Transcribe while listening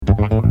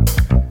This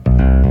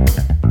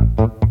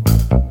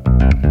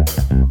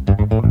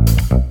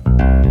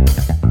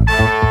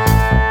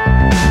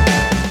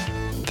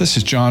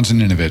is John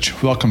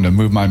Zaninovich. Welcome to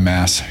Move My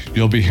Mass.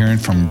 You'll be hearing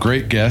from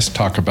great guests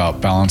talk about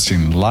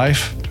balancing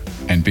life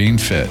and being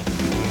fit.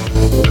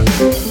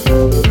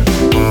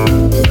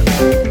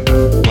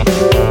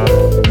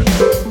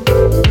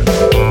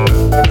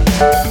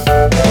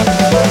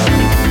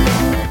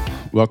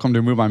 Welcome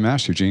to Move My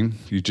Mass, Eugene.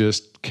 You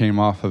just came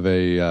off of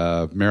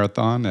a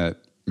marathon at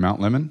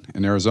Mount Lemmon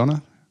in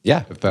Arizona.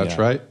 Yeah. If that's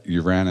right.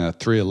 You ran a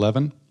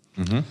 3:11.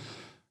 Mm-hmm.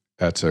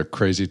 That's a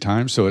crazy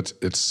time. So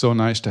it's so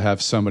nice to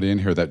have somebody in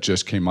here that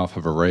just came off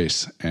of a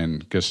race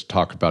and gets to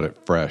talk about it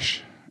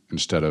fresh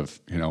instead of,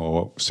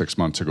 6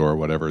 months ago or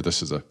whatever.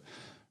 This is a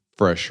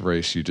fresh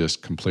race you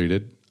just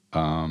completed.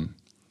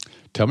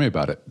 Tell me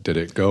about it. Did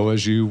it go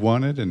as you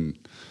wanted? And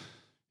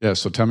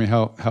so tell me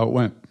how it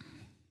went.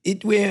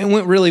 It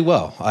went really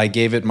well. I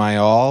gave it my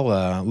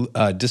all.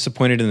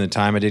 Disappointed in the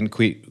time. I didn't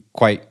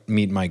quite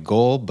meet my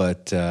goal,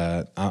 but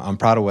I'm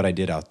proud of what I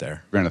did out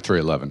there. Ran a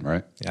 3:11,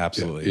 right?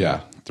 Absolutely.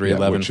 Yeah.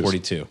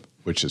 3:11:42.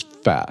 Which is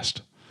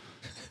fast.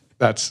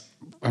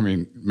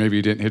 Maybe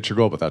you didn't hit your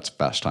goal, but that's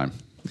fast time.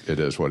 It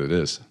is what it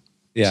is.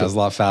 Yeah, it was a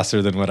lot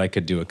faster than what I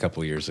could do a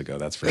couple years ago,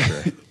 that's for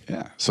sure.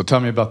 Yeah. So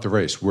tell me about the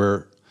race.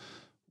 What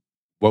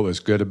was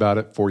good about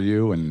it for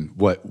you and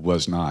what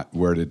was not?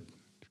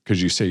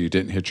 Because you say you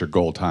didn't hit your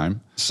goal time.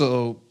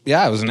 So,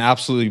 it was an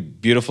absolutely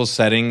beautiful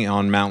setting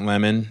on Mount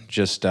Lemmon,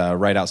 just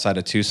right outside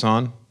of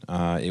Tucson.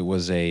 It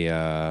was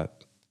a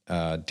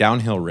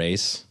downhill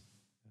race.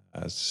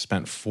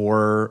 Spent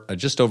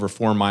just over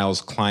 4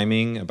 miles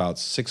climbing, about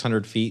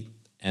 600 feet,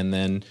 and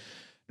then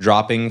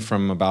dropping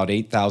from about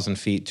 8,000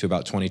 feet to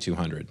about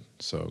 2,200.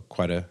 So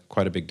quite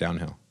a big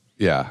downhill.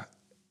 Yeah.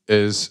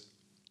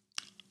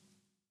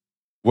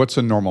 What's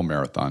a normal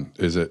marathon?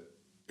 Is it,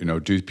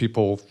 do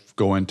people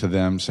go into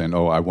them saying,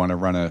 oh, I want to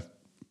run a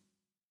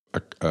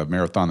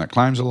marathon that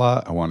climbs a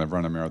lot. I want to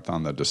run a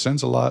marathon that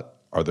descends a lot.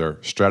 Are there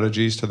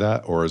strategies to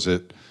that? Or is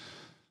it,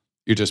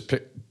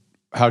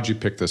 how'd you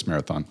pick this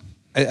marathon?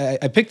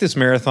 I picked this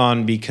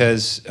marathon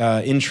because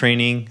in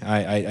training,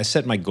 I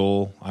set my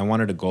goal. I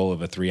wanted a goal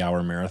of a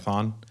 3-hour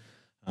marathon.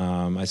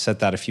 I set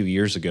that a few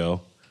years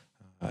ago.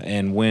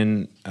 And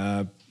when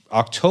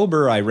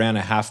October, I ran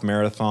a half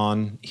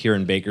marathon here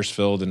in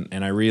Bakersfield,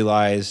 and I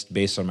realized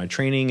based on my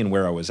training and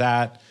where I was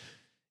at,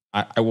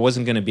 I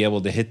wasn't going to be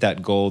able to hit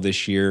that goal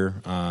this year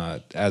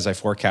as I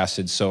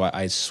forecasted. So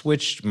I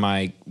switched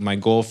my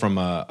goal from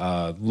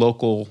a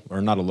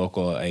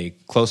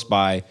close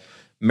by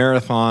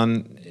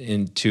marathon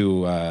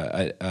into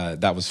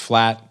that was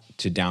flat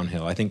to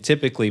downhill. I think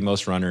typically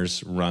most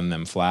runners run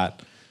them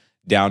flat.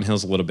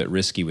 Downhill's a little bit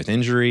risky with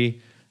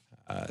injury.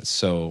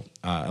 So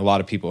a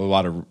lot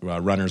of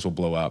runners will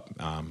blow up.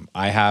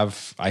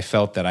 I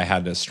felt that I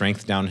had a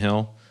strength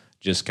downhill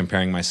just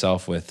comparing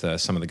myself with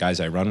some of the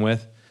guys I run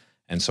with.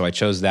 And so I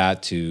chose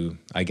that to,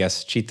 I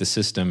guess, cheat the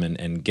system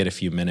and get a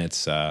few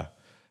minutes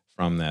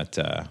from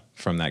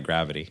that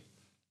gravity.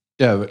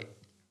 Yeah, but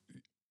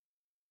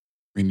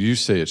you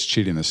say it's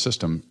cheating the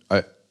system.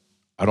 I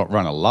don't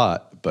run a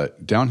lot,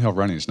 but downhill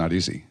running is not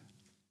easy.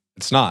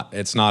 It's not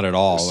at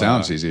all. It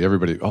sounds easy.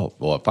 Everybody,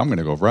 if I'm going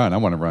to go run, I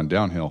want to run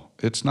downhill.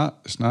 It's not.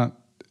 It's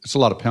a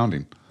lot of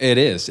pounding. It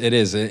is.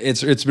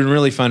 It's been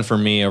really fun for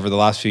me over the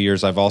last few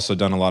years. I've also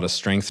done a lot of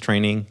strength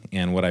training,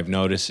 and what I've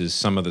noticed is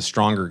some of the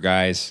stronger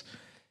guys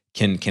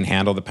can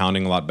handle the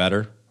pounding a lot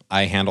better.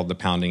 I handled the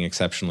pounding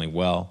exceptionally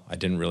well. I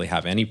didn't really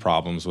have any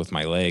problems with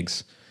my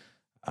legs.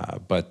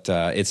 But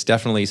it's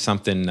definitely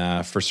something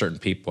for certain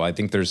people.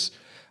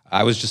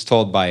 I was just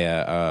told by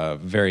a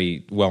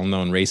very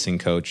well-known racing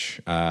coach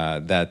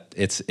that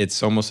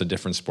it's almost a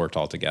different sport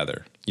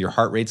altogether. Your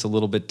heart rate's a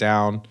little bit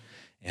down,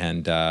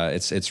 and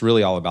it's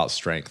really all about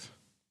strength.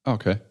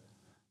 Okay.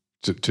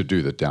 To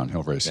do the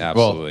downhill racing. Yeah,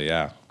 absolutely,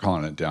 yeah.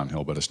 Calling it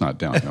downhill, but it's not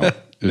downhill.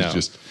 It's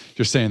just,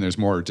 you're saying there's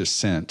more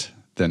descent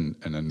than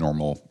in a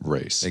normal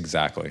race.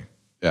 Exactly.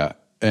 Yeah.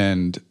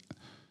 And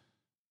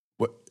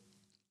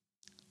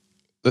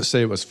let's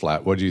say it was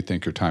flat. What do you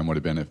think your time would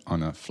have been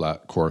on a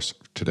flat course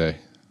today?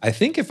 I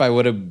think if I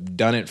would have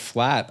done it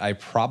flat, I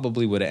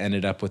probably would have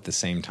ended up with the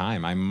same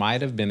time. I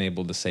might have been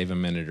able to save a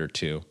minute or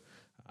two.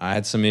 I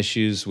had some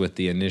issues with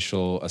the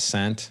initial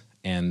ascent,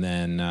 and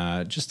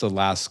then just the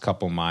last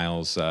couple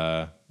miles,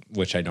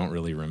 which I don't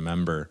really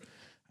remember,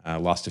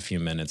 lost a few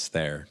minutes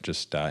there,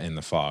 just in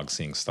the fog,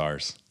 seeing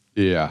stars.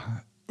 Yeah.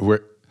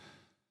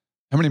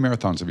 How many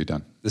marathons have you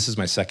done? This is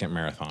my second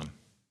marathon.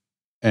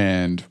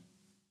 And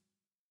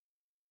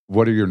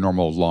what are your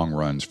normal long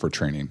runs for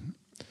training?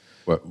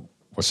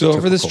 So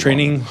over this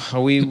training,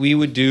 we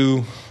would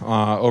do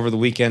over the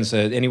weekends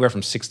anywhere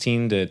from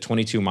 16 to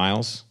 22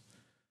 miles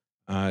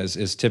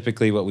is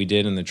typically what we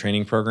did in the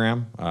training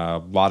program. A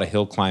lot of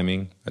hill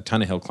climbing, a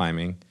ton of hill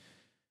climbing.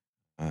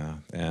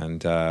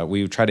 And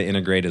we would try to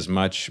integrate as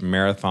much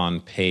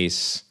marathon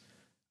pace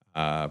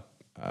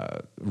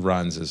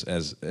runs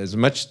as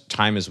much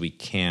time as we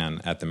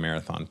can at the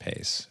marathon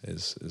pace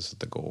is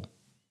the goal.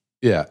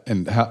 Yeah.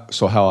 And how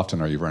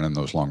often are you running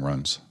those long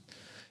runs?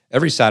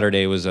 Every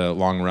Saturday was a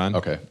long run.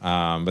 Okay.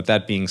 But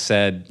that being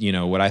said,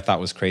 what I thought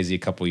was crazy a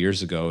couple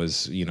years ago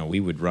is, we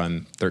would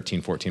run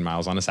 13, 14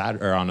 miles on a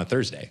Saturday or on a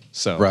Thursday.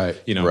 So,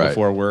 right.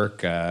 before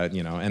work,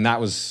 and that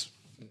was,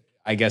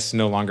 I guess,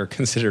 no longer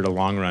considered a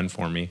long run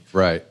for me.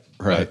 Right.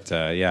 But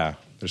yeah,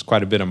 there's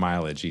quite a bit of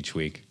mileage each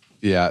week.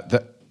 Yeah,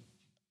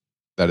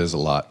 that is a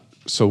lot.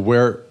 So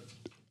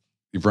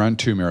you've run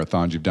 2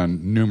 marathons, you've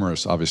done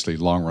numerous, obviously,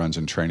 long runs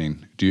and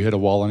training. Do you hit a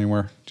wall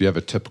anywhere? Do you have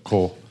a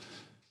typical,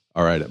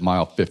 all right, at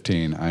mile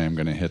 15, I am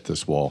going to hit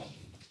this wall?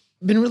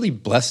 I've been really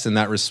blessed in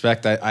that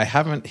respect. I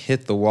haven't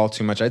hit the wall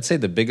too much. I'd say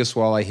the biggest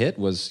wall I hit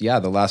was, the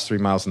last 3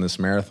 miles in this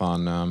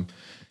marathon.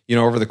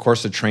 Over the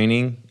course of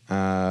training,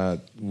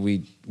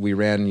 we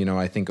ran,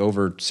 I think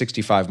over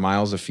 65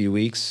 miles a few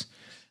weeks.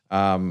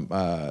 And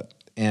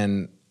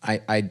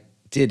I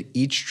did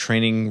each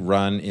training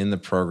run in the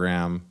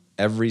program,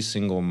 every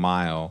single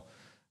mile,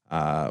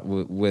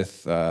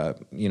 with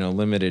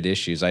limited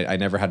issues. I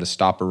never had to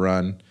stop a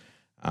run,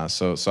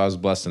 so I was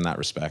blessed in that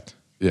respect.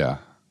 Yeah,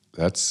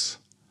 that's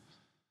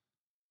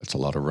a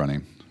lot of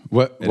running.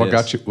 What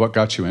got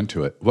you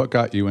into it? What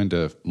got you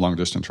into long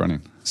distance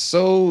running?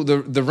 So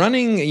the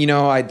running,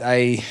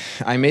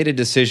 I made a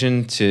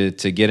decision to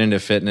get into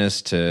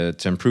fitness to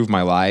improve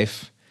my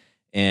life.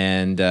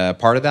 And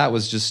part of that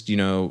was just,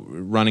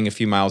 running a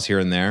few miles here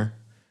and there.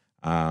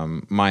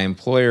 My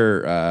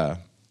employer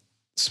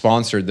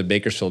sponsored the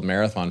Bakersfield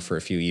Marathon for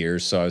a few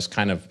years, so I was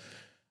kind of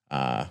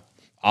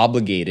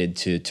obligated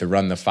to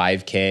run the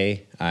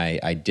 5K.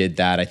 I did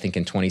that, I think,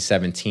 in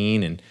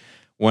 2017, and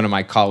one of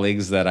my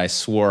colleagues that I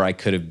swore I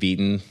could have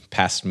beaten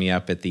passed me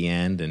up at the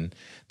end, and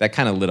that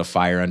kind of lit a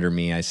fire under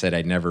me. I said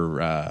I'd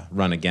never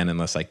run again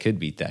unless I could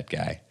beat that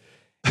guy.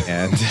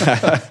 And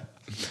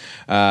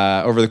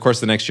over the course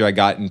of the next year, I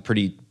got in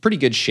pretty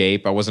good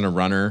shape. I wasn't a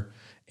runner,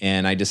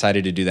 and I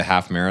decided to do the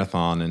half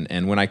marathon.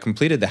 And when I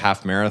completed the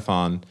half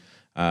marathon,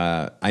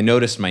 I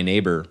noticed my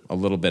neighbor a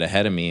little bit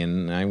ahead of me,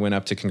 and I went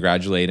up to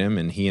congratulate him,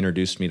 and he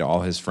introduced me to all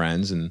his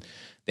friends, and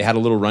they had a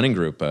little running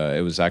group.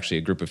 It was actually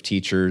a group of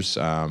teachers,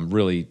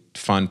 really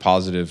fun,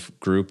 positive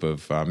group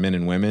of men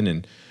and women,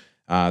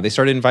 and they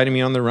started inviting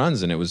me on the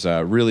runs, and it was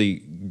a really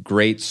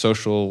great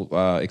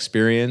social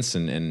experience,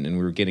 and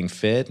we were getting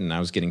fit, and I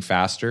was getting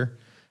faster.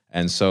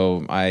 And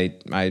so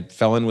I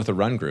fell in with a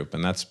run group,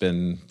 and that's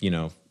been,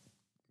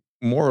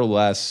 more or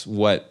less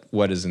what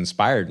has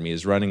inspired me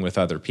is running with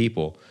other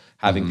people,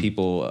 having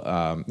people,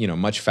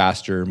 much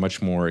faster, much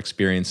more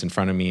experience in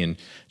front of me, and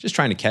just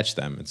trying to catch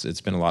them.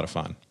 It's been a lot of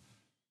fun.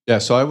 Yeah.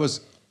 So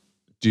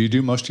do you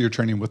do most of your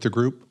training with the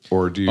group,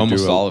 or do you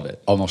almost do all of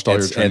it? Almost all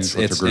your training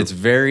with the group. It's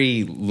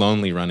very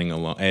lonely running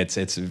alone.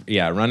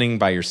 Running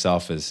by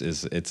yourself is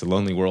it's a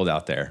lonely world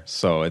out there.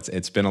 So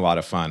it's been a lot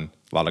of fun,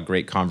 a lot of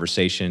great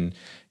conversation,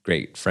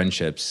 great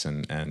friendships,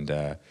 and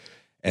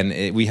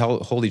we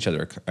hold each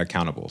other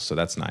accountable. So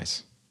that's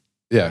nice.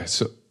 Yeah.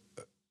 So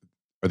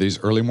are these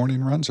early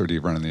morning runs, or do you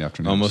run in the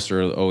afternoon?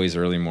 Always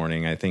early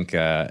morning. I think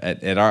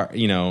at our,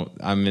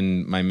 I'm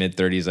in my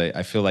mid-30s.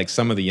 I feel like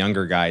some of the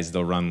younger guys,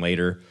 they'll run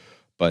later,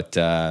 but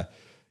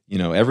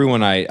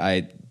everyone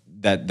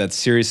that's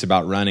serious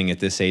about running at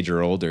this age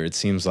or older, it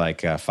seems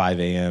like 5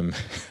 a.m.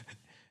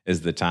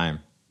 is the time.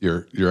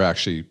 You're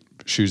actually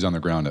shoes on the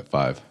ground at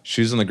 5.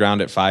 Shoes on the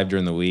ground at 5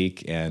 during the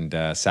week, and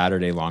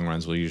Saturday long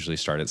runs will usually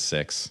start at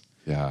 6.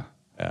 Yeah.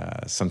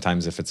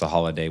 Sometimes if it's a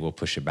holiday, we'll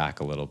push it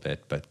back a little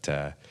bit,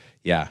 but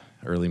yeah,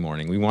 early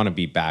morning. We want to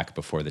be back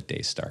before the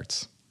day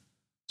starts.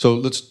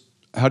 So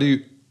how do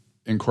you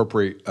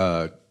incorporate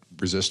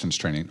resistance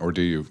training, or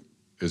do you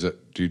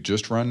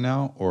just run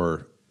now,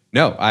 or?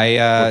 No,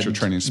 what's your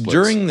training splits?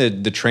 During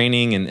the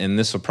training, and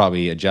this will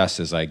probably adjust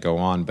as I go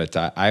on, but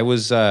I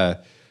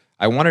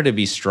wanted to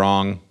be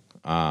strong,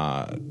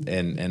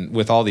 and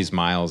with all these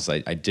miles,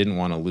 I didn't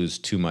want to lose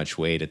too much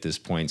weight at this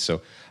point.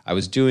 So I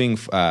was doing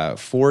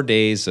 4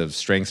 days of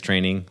strength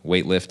training,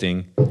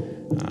 weightlifting,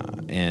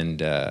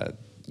 and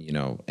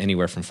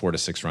anywhere from 4 to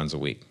 6 runs a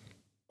week.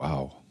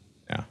 Wow.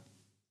 Yeah.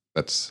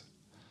 That's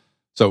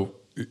so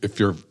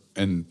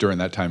and during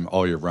that time,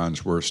 all your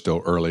runs were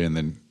still early, and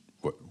then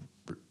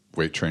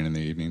weight train in the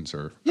evenings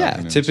or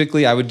afternoons?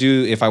 Typically I would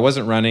do, if I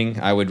wasn't running,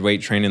 I would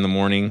weight train in the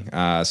morning.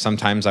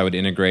 Sometimes I would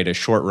integrate a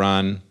short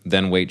run,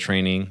 then weight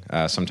training,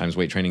 sometimes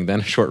weight training, then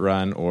a short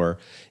run, or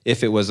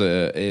if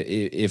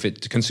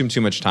it consumed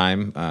too much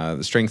time,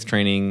 the strength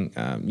training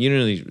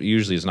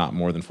usually is not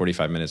more than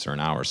 45 minutes or an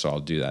hour, so I'll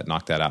do that,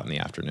 knock that out in the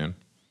afternoon.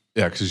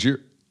 Yeah, because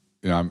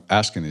I'm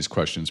asking these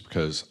questions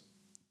because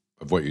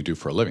of what you do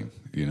for a living.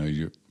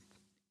 You're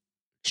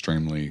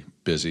extremely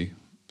busy,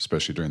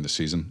 especially during the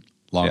season.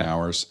 Long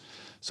hours.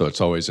 So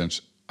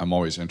I'm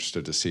always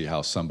interested to see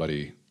how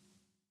somebody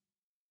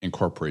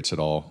incorporates it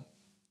all,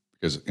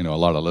 because, a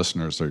lot of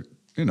listeners are,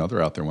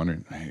 they're out there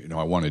wondering, hey,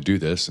 I want to do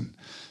this. And,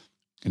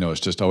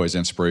 it's just always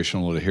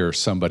inspirational to hear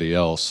somebody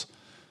else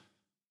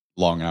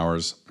long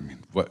hours. I mean,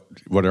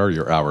 what are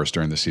your hours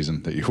during the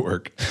season that you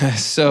work?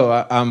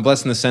 So I'm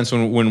blessed in the sense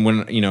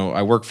when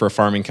I work for a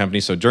farming company.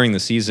 So during the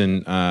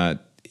season,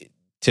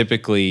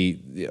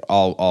 typically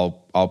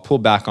I'll pull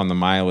back on the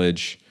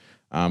mileage,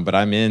 but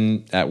I'm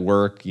in at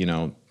work,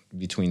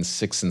 between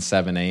 6 and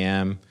 7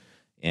 a.m.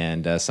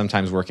 and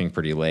sometimes working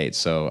pretty late.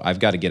 So I've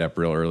got to get up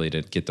real early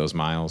to get those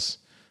miles.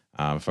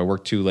 If I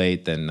work too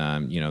late, then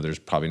there's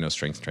probably no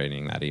strength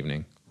training that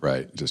evening.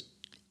 Right.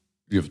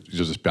 You'll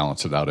just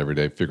balance it out every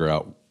day. Figure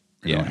out,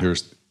 you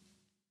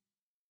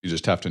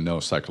just have to know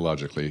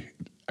psychologically,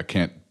 I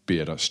can't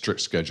be at a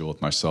strict schedule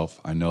with myself.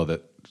 I know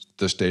that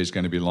this day is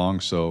going to be long,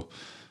 so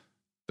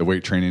the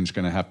weight training is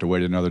going to have to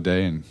wait another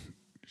day, and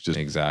just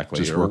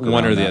work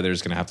one or the that. other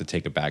is going to have to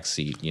take a back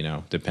seat.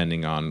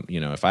 Depending on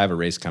if I have a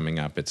race coming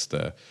up, it's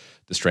the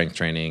strength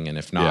training, and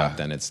if not,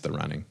 then it's the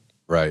running.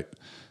 Right.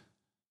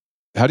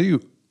 How do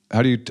you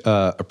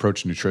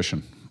approach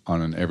nutrition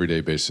on an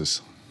everyday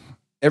basis?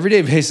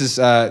 Everyday basis.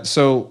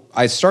 So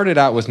I started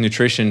out with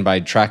nutrition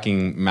by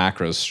tracking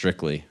macros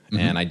strictly,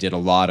 and I did a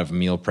lot of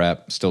meal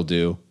prep, still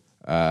do.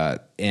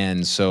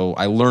 And so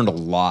I learned a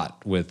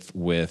lot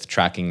with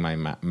tracking my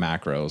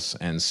macros.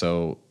 And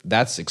so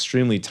that's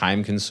extremely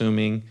time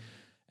consuming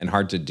and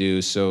hard to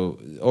do. So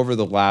over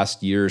the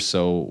last year or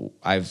so,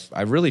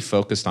 I've really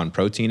focused on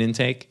protein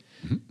intake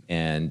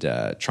and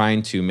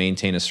trying to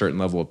maintain a certain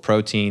level of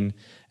protein.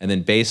 And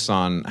then based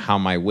on how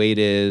my weight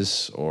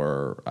is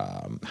or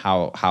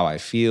how I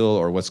feel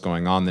or what's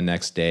going on the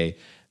next day,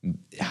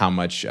 how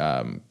much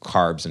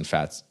carbs and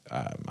fats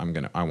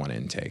I want to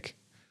intake.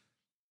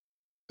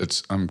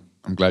 I'm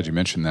glad you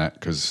mentioned that,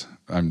 because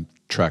I'm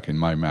tracking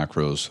my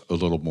macros a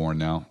little more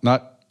now.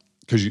 Not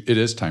because it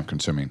is time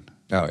consuming.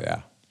 Oh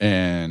yeah,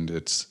 and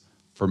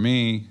for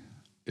me,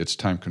 it's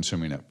time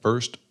consuming at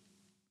first.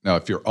 Now,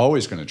 if you're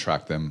always going to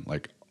track them,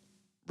 like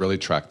really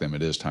track them,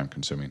 it is time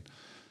consuming.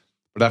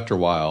 But after a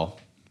while,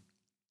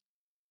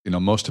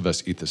 most of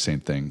us eat the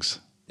same things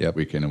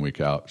week in and week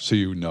out. So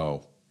you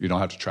don't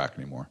have to track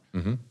anymore.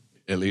 Mm-hmm.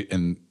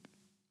 And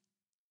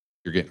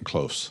you're getting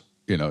close.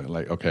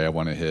 Okay, I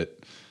want to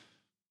hit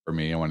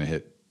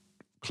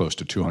close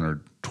to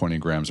 220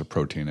 grams of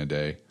protein a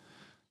day.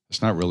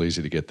 It's not real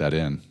easy to get that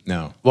in.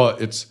 No. Well,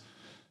 it's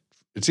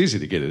easy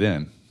to get it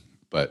in,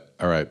 but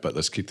all right, but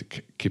let's keep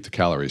the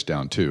calories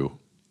down too.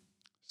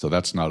 So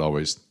that's not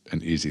always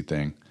an easy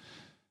thing.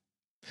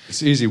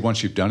 It's easy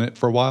once you've done it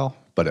for a while,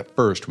 but at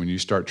first, when you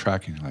start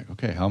tracking, you're like,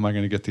 okay, how am I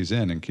going to get these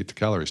in and keep the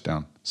calories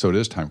down? So it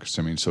is time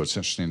consuming. So it's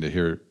interesting to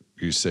hear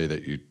you say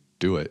that you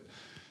do it.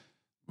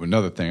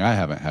 Another thing I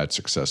haven't had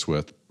success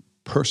with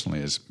personally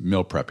is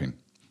meal prepping.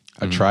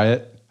 I try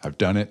it. I've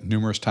done it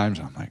numerous times.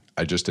 And I'm like,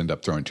 I just end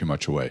up throwing too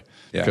much away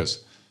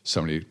because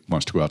somebody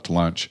wants to go out to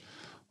lunch,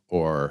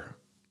 or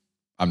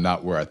I'm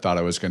not where I thought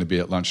I was going to be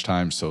at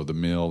lunchtime, so the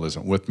meal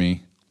isn't with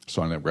me.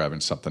 So I end up grabbing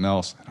something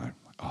else. And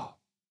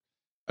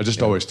I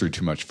just always threw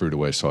too much food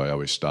away, so I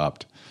always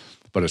stopped.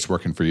 But it's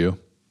working for you?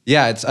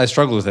 Yeah, I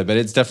struggle with it, but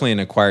it's definitely an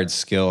acquired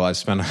skill. I've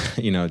spent,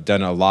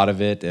 done a lot of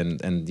it,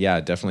 and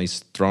definitely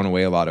thrown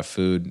away a lot of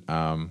food.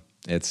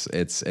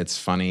 It's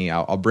funny.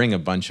 I'll bring a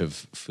bunch of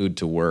food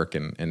to work,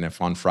 and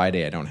if on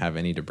Friday I don't have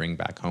any to bring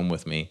back home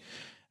with me,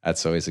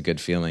 that's always a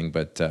good feeling.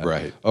 But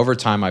over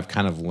time, I've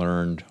kind of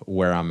learned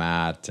where I'm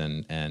at,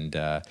 and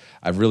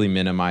I've really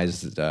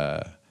minimized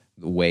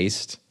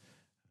waste.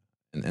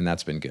 And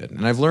that's been good.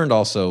 And I've learned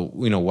also,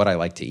 what I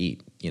like to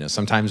eat.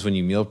 Sometimes when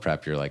you meal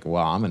prep, you're like,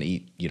 well, I'm going to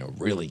eat,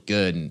 really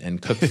good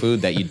and cook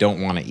food that you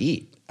don't want to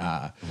eat.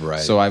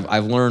 Right. So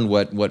I've learned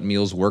what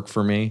meals work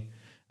for me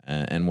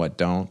and what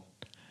don't.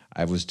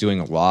 I was doing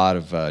a lot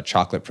of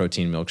chocolate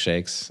protein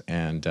milkshakes,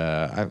 and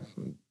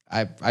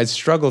I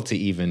struggle to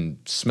even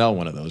smell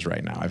one of those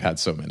right now. I've had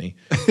so many.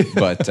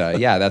 But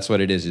that's what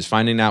it is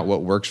finding out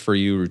what works for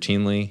you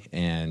routinely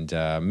and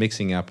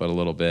mixing up it a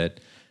little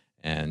bit.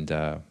 And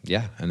and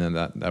then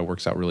that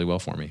works out really well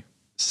for me.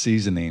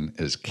 Seasoning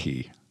is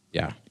key.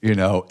 Yeah.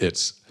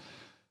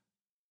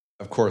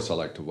 Of course, I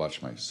like to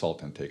watch my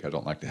salt intake. I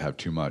don't like to have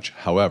too much.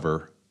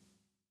 However,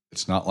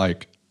 it's not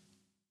like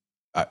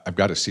I've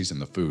got to season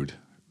the food.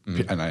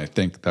 Mm-hmm. And I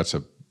think that's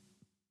a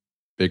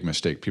big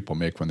mistake people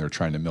make when they're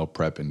trying to meal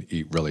prep and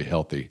eat really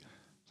healthy.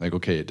 Like,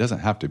 okay, it doesn't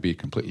have to be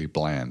completely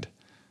bland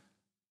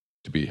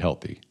to be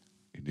healthy.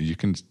 You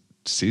can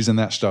season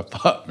that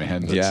stuff up,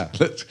 man.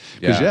 Because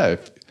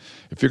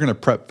if you're going to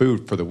prep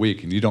food for the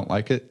week and you don't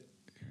like it,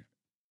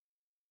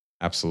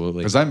 absolutely.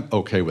 Because I'm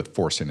okay with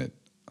forcing it.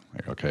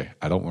 Like, okay,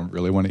 I don't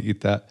really want to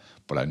eat that,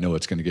 but I know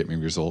it's going to get me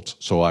results,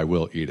 so I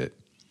will eat it.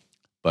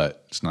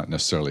 But it's not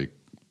necessarily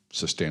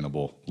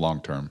sustainable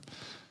long term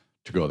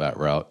to go that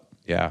route.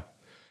 Yeah,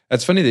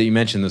 that's funny that you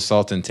mentioned the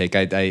salt intake.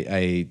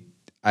 I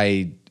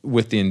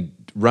with the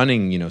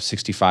running,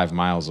 65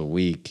 miles a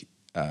week.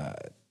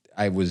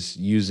 I was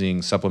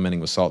supplementing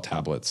with salt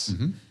tablets.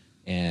 Mm-hmm.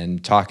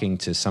 And talking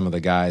to some of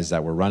the guys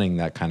that were running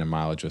that kind of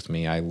mileage with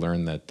me, I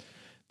learned that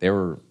they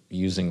were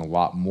using a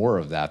lot more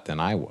of that than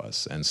I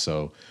was. And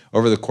so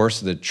over the course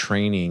of the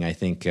training, I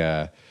think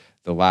the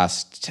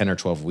last 10 or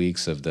 12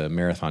 weeks of the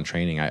marathon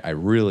training, I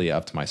really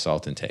upped my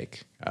salt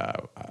intake.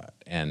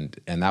 And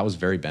that was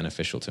very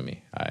beneficial to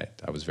me.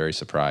 I was very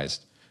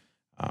surprised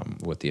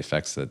with the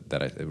effects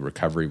that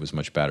recovery was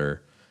much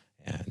better.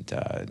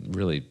 and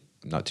really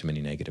not too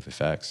many negative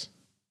effects.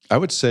 I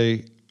would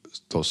say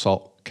those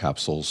salt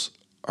capsules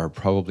are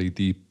probably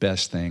the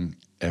best thing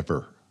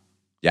ever.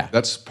 Yeah.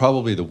 That's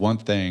probably the one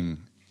thing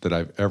that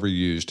I've ever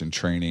used in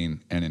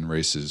training and in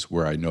races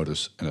where I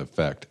notice an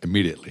effect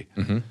immediately.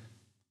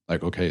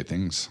 Like, okay,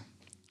 things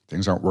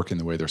aren't working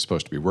the way they're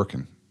supposed to be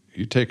working.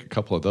 You take a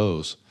couple of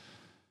those,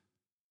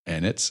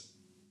 and it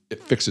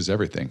fixes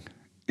everything.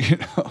 You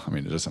know, I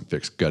mean, it doesn't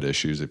fix gut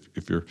issues.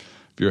 If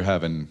you're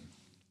having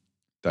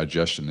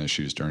digestion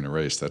issues during a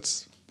race,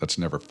 that's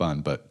never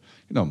fun. But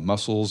you know,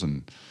 muscles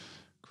and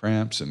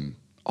cramps and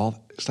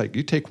all, it's like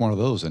you take one of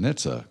those, and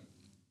it's a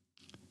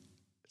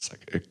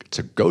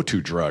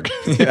go-to drug.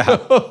 Yeah.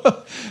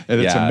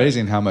 And it's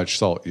amazing how much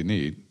salt you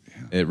need.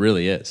 It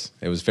really is.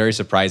 It was very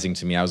surprising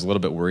to me. I was a little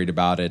bit worried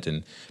about it,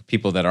 and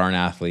people that aren't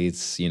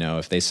athletes, you know,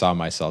 if they saw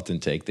my salt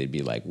intake, they'd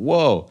be like,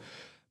 "Whoa!"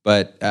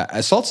 But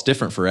salt's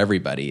different for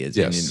everybody. Yes.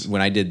 I mean,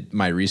 when I did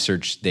my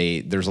research,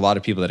 there's a lot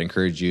of people that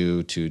encourage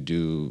you to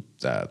do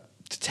to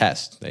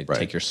test. They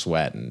take your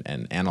sweat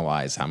and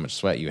analyze how much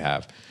sweat you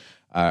have,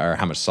 or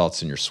how much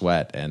salt's in your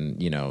sweat.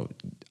 And you know,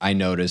 I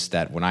noticed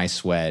that when I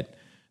sweat,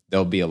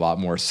 there'll be a lot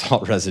more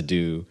salt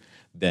residue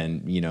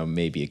than, you know,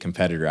 maybe a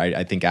competitor.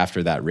 I think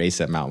after that race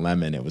at Mount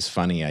Lemmon, it was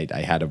funny.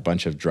 I had a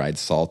bunch of dried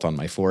salt on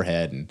my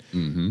forehead,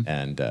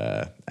 and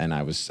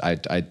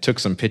I took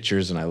some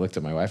pictures, and I looked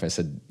at my wife. I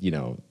said, you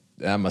know,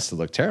 that must have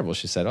looked terrible.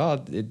 She said,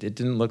 "Oh, it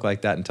didn't look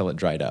like that until it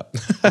dried up."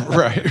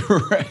 Right.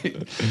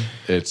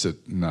 It's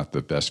not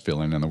the best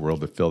feeling in the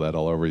world to feel that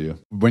all over you.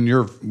 When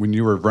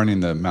you were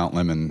running the Mount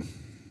Lemmon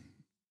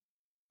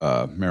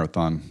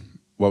marathon,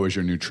 what was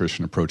your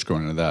nutrition approach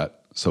going into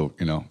that? So,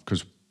 you know,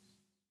 because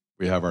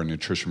we have our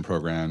nutrition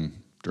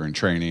program during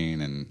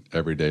training and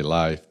everyday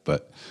life,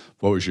 but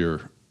what was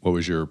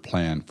your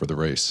plan for the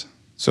race?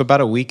 So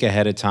about a week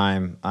ahead of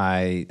time,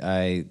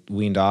 I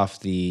weaned off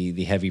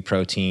the heavy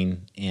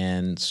protein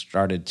and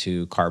started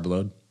to carb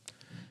load.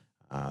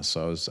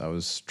 So I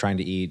was trying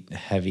to eat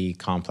heavy,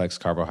 complex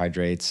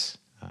carbohydrates,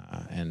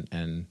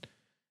 and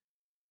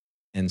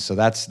so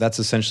that's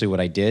essentially what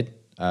I did.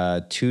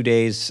 2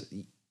 days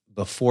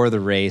before the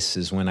race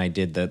is when I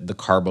did the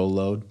carbo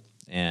load,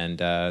 and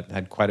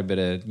had quite a bit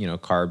of, you know,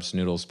 carbs,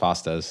 noodles,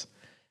 pastas,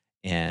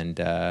 and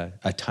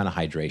a ton of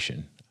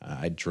hydration.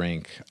 I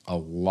drank a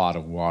lot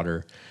of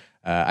water.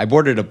 I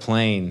boarded a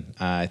plane.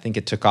 I think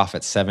it took off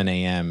at 7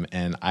 a.m.,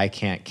 and I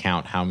can't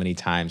count how many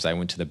times I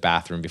went to the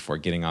bathroom before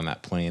getting on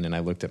that plane. And I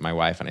looked at my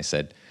wife and I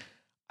said,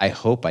 I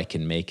hope I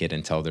can make it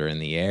until they're in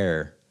the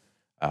air.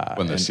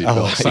 When the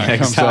seatbelt sign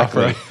comes off,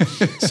 right?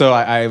 So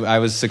I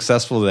was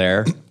successful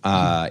there.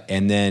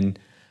 And then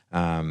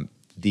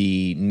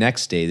the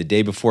next day, the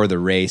day before the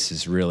race,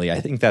 is really,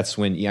 I think that's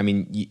when, I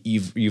mean,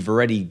 you've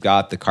already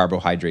got the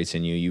carbohydrates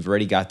in you. You've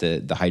already got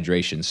the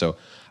hydration. So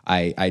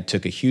I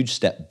took a huge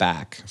step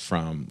back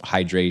from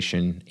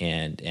hydration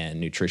and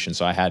nutrition.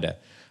 So I had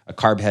a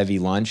carb-heavy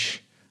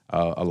lunch,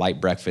 a light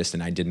breakfast,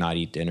 and I did not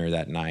eat dinner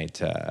that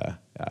night.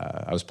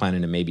 I was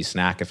planning to maybe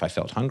snack if I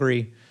felt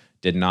hungry,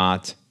 did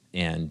not.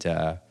 And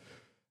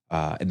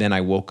then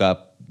I woke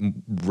up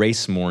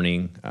race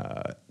morning,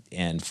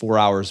 and 4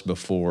 hours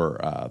before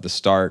the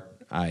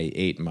start, I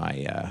ate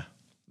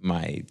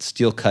my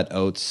steel-cut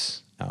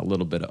oats, a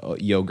little bit of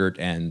yogurt,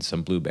 and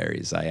some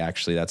blueberries.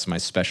 That's my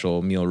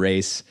special meal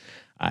race.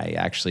 I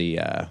actually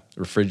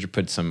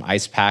put some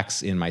ice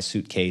packs in my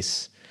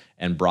suitcase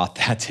and brought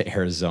that to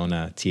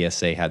Arizona.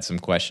 TSA had some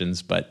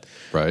questions, but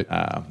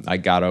I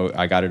got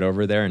it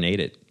over there and ate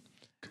it.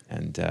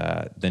 And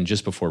then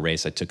just before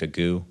race, I took a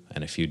GU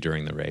and a few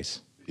during the race.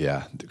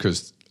 Yeah,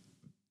 because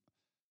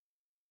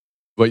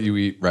what you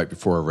eat right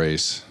before a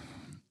race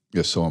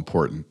is so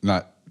important,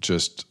 not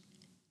just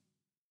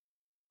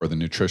for the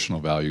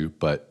nutritional value,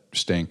 but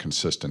staying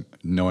consistent,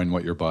 knowing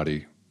what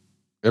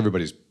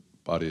everybody's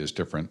body is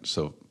different.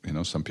 So, you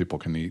know, some people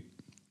can eat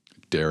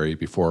dairy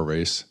before a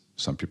race,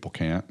 some people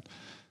can't,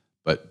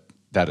 but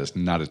that is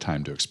not a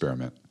time to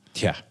experiment.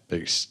 Yeah.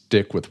 They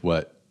stick with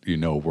what you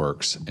know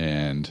works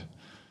and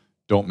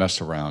don't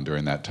mess around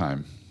during that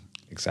time.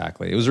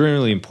 Exactly. It was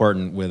really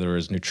important, whether it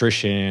was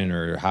nutrition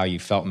or how you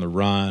felt in the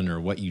run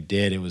or what you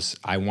did.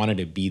 I wanted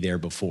to be there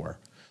before.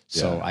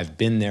 So yeah. I've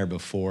been there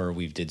before.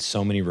 We've did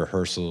so many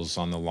rehearsals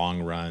on the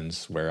long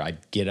runs where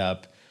I'd get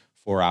up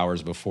 4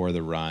 hours before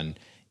the run,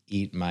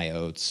 eat my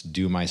oats,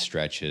 do my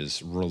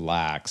stretches,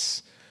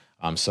 relax.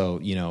 So,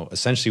 you know,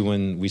 essentially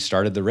when we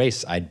started the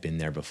race, I'd been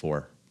there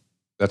before.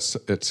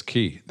 It's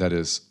key. That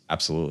is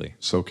absolutely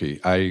so key.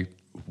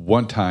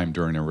 One time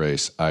during a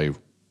race, I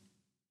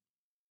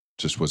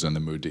just was in the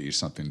mood to eat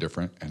something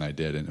different, and I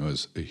did,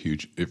 and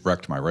it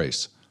wrecked my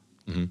race.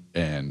 Mm-hmm.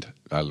 And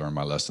I learned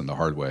my lesson the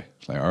hard way.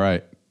 It's like, all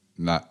right,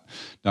 not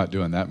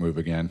doing that move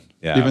again.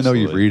 Yeah, even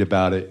absolutely. though you read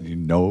about it and you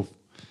know,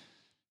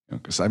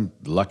 because I'm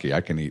lucky,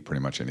 I can eat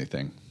pretty much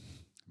anything.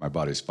 My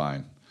body's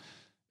fine.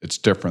 It's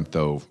different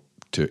though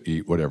to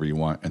eat whatever you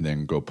want and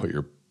then go put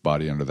your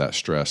body under that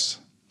stress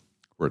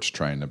where it's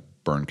trying to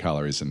burn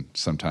calories, and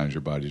sometimes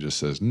your body just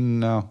says,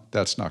 no,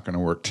 that's not going to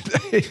work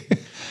today.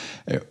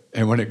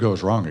 And when it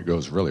goes wrong, it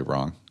goes really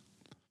wrong.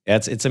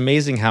 It's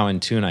amazing how in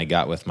tune I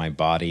got with my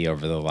body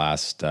over the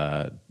last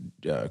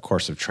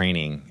course of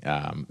training.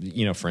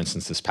 For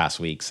instance, this past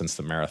week since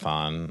the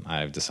marathon,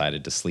 I've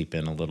decided to sleep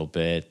in a little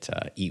bit,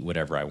 eat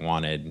whatever I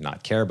wanted,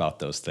 not care about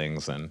those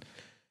things, and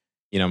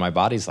my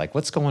body's like,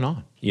 "What's going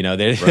on?"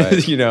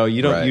 Right. You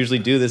don't Right. usually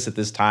do this at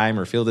this time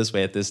or feel this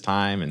way at this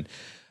time, and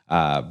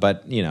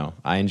but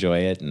I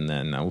enjoy it, and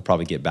then we'll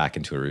probably get back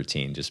into a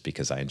routine just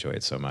because I enjoy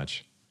it so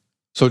much.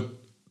 So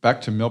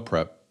back to meal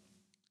prep.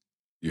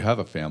 You have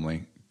a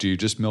family. Do you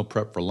just meal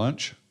prep for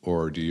lunch,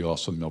 or do you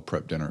also meal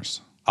prep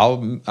dinners?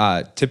 I'll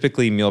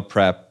typically meal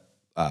prep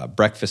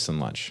breakfast and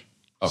lunch.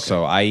 Okay.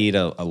 So I eat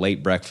a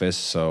late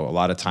breakfast. So a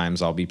lot of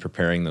times I'll be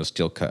preparing those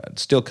steel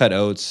cut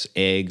oats,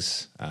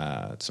 eggs,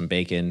 some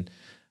bacon.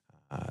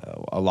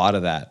 A lot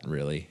of that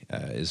really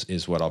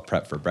is what I'll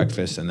prep for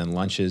breakfast, and then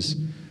lunches.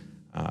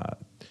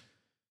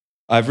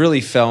 I've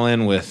really fell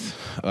in with.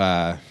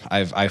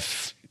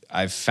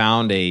 I've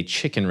found a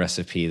chicken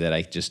recipe that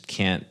I just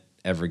can't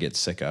ever get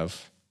sick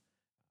of,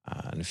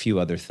 and a few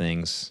other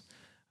things.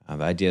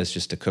 The idea is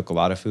just to cook a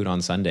lot of food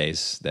on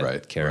Sundays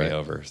that carry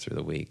over through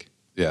the week.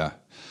 Yeah.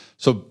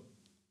 So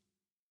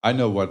I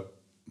know what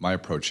my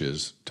approach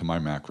is to my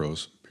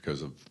macros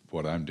because of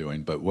what I'm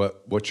doing, but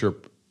what's your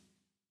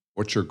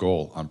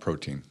goal on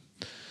protein?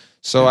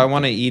 So I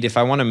want to eat, if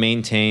I want to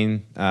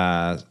maintain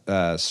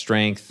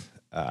strength,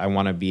 I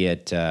want to be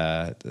at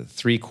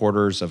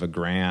 3/4 of a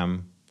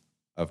gram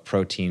of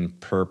protein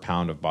per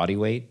pound of body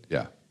weight.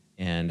 Yeah.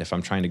 And if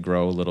I'm trying to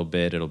grow a little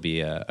bit, it'll be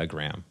a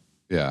gram.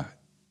 Yeah.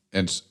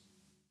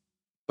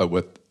 But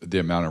with the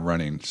amount of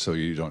running, so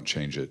you don't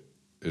change it,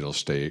 it'll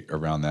stay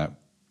around that,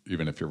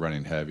 even if you're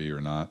running heavy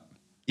or not.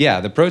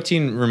 Yeah, the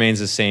protein remains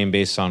the same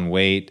based on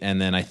weight.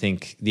 And then I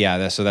think,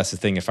 that's the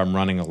thing. If I'm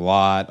running a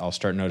lot, I'll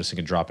start noticing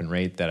a drop in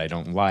rate that I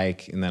don't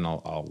like. And then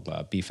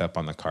I'll beef up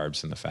on the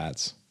carbs and the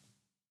fats.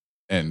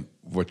 And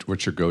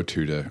what's your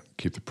go-to to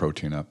keep the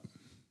protein up?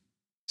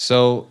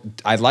 So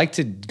I'd like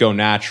to go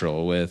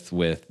natural with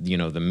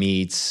the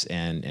meats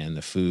and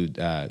the food,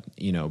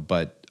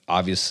 but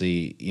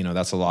obviously,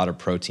 that's a lot of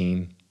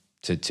protein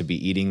to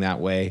be eating that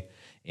way.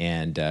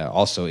 And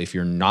also, if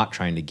you're not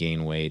trying to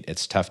gain weight,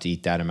 it's tough to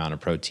eat that amount of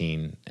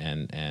protein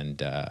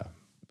and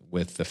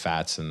with the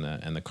fats and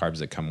the carbs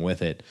that come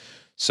with it.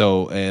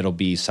 So it'll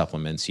be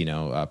supplements,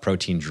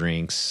 protein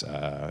drinks,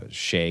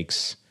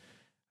 shakes,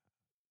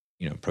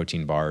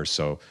 protein bars.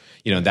 So,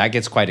 that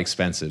gets quite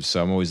expensive.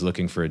 So I'm always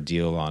looking for a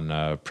deal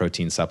on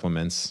protein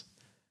supplements.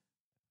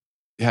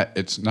 Yeah,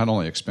 it's not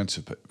only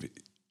expensive, but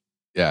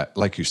yeah,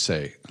 like you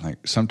say,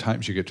 like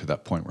sometimes you get to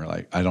that point where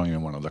like, I don't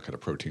even want to look at a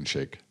protein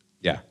shake.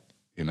 Yeah.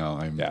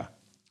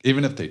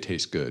 Even if they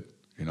taste good,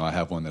 I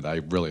have one that I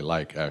really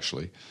like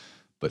actually,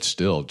 but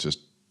still just,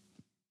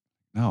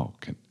 no,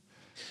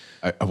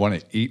 I want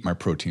to eat my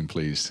protein,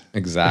 please.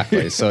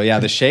 Exactly. So yeah,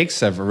 the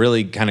shakes have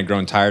really kind of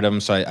grown tired of them.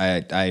 So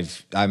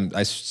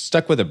I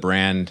stuck with a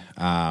brand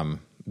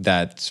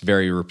that's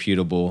very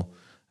reputable.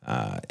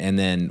 And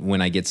then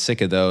when I get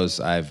sick of those,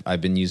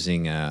 I've been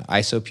using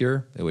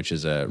Isopure, which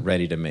is a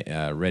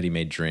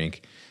ready-made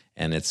drink,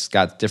 and it's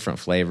got different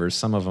flavors.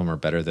 Some of them are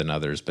better than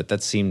others, but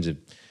that seemed to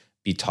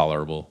be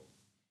tolerable.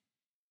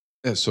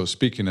 Yeah, so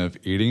speaking of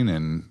eating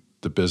and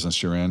the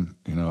business you're in,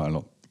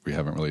 we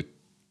haven't really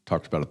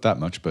talked about it that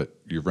much, but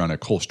you run a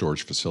cold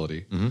storage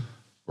facility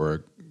for a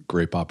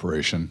grape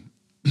operation,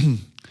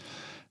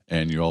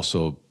 and you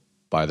also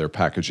buy their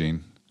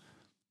packaging,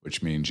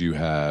 which means you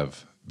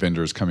have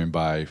vendors coming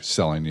by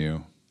selling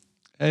you,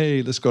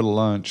 hey, let's go to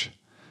lunch.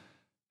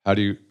 How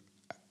do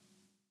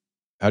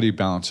you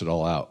balance it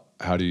all out?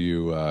 How do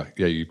you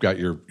you got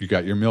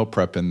your meal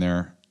prep in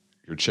there,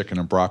 your chicken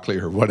and broccoli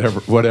or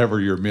whatever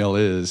your meal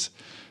is.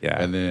 Yeah.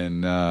 And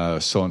then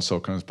so and so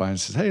comes by and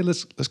says, hey,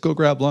 let's go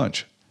grab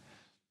lunch.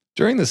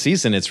 During the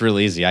season, it's real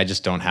easy. I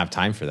just don't have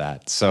time for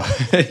that. So,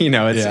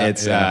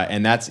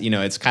 and that's,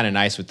 it's kind of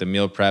nice with the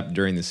meal prep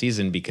during the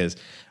season because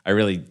I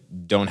really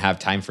don't have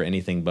time for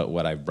anything but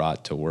what I've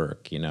brought to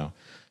work,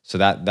 So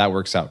that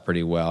works out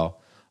pretty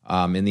well.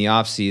 In the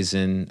off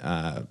season,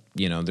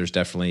 there's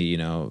definitely,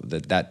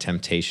 that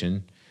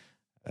temptation,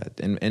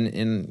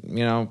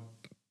 and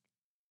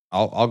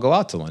I'll go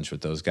out to lunch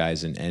with those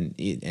guys and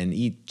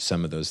eat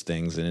some of those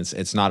things, and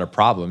it's not a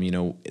problem.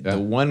 The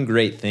one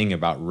great thing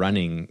about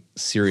running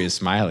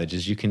serious mileage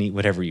is you can eat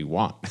whatever you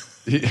want.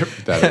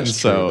 That is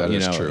true. That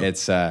is true.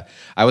 It's I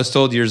was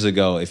told years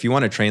ago, if you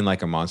want to train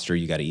like a monster,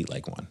 you got to eat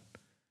like one.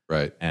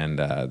 Right. And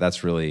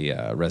that's really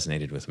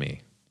resonated with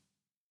me.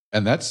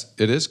 And it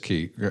is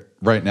key.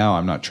 Right now,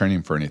 I'm not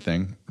training for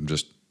anything. I'm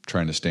just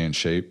trying to stay in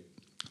shape,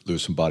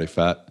 lose some body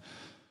fat.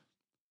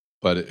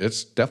 But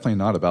it's definitely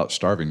not about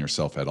starving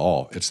yourself at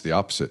all. It's the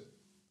opposite,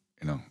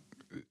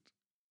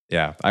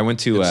 Yeah, I went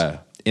to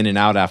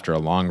In-N-Out after a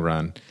long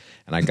run,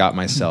 and I got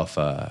myself,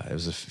 it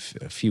was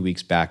a few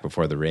weeks back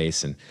before the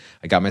race, and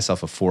I got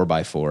myself a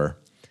 4x4,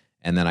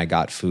 and then I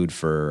got food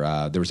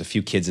for, there was a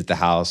few kids at the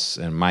house,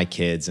 and my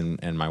kids,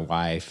 and my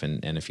wife,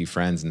 and a few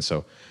friends, and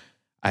so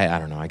I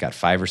don't know. I got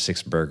 5 or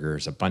 6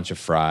 burgers, a bunch of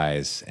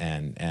fries,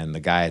 and the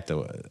guy at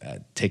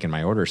taking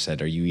my order said,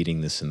 "Are you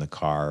eating this in the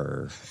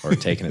car or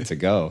taking it to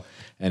go?"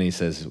 And he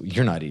says,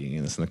 "You're not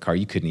eating this in the car.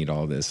 You couldn't eat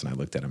all this." And I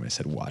looked at him. I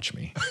said, "Watch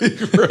me."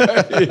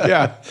 Right?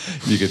 Yeah,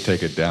 you could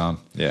take it down.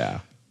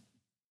 Yeah,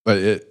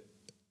 but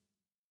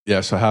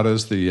yeah. So how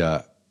does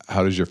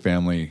your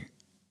family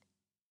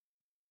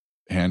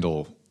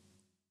handle,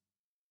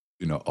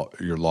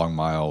 your long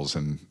miles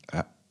and?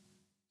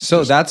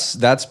 So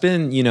that's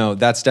been,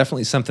 that's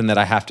definitely something that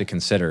I have to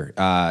consider.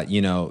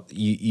 During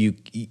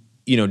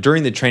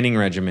the training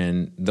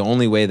regimen, the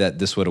only way that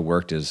this would have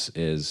worked is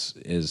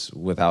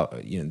without,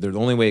 the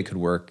only way it could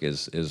work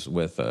is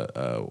with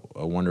a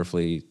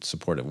wonderfully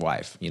supportive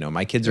wife.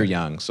 My kids are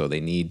young, so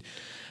they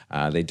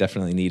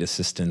definitely need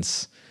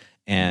assistance.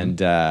 And,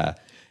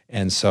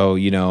 and so,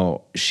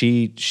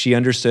 she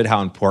understood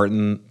how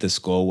important this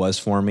goal was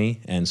for me.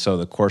 And so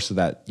the course of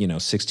that,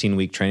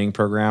 16-week training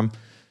program,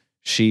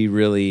 she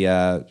really,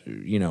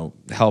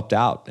 helped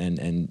out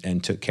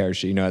and took care.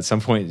 She, at some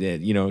point,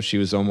 she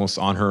was almost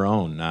on her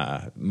own.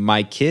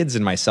 My kids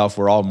and myself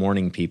were all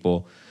morning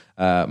people.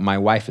 My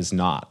wife is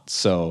not.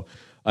 So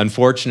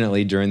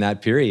unfortunately, during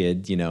that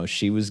period,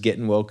 she was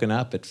getting woken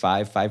up at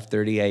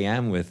 5:30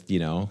 a.m. with,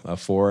 a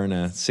 4 and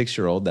a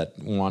 6-year-old that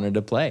wanted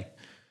to play.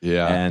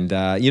 Yeah. And,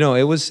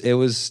 it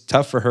was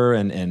tough for her.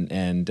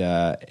 And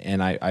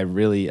I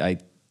really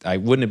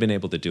wouldn't have been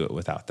able to do it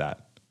without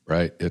that.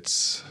 Right.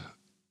 It's,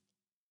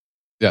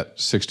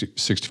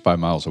 65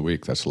 miles a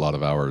week. That's a lot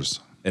of hours.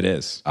 It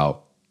is.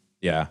 Out.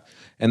 Yeah.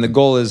 And the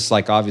goal is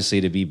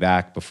obviously to be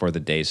back before the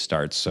day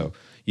starts. So,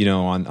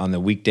 on the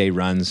weekday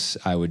runs,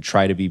 I would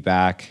try to be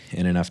back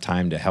in enough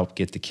time to help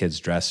get the kids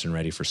dressed and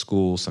ready for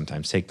school,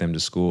 sometimes take them to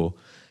school.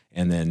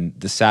 And then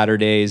the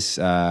Saturdays,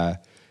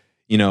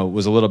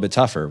 was a little bit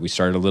tougher. We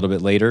started a little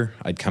bit later.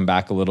 I'd come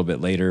back a little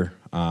bit later.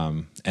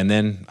 And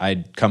then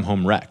I'd come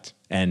home wrecked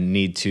and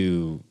need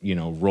to,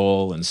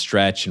 roll and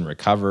stretch and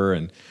recover.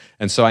 And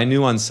so I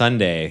knew on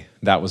Sunday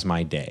that was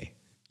my day.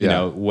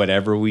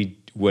 Whatever we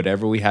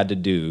had to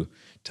do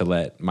to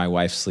let my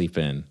wife sleep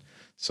in.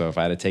 So if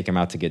I had to take him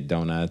out to get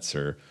donuts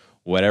or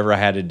whatever I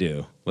had to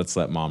do, let's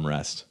let mom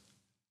rest.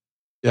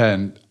 Yeah,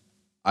 and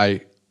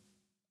I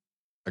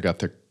got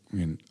the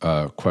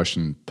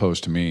question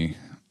posed to me,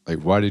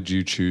 why did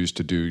you choose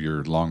to do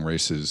your long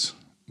races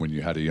when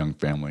you had a young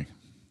family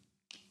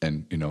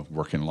and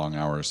working long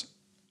hours?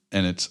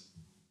 And it's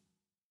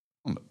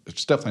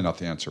definitely not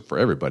the answer for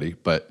everybody,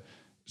 but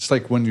it's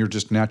like when you're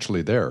just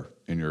naturally there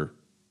in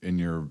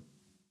your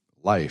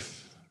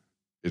life,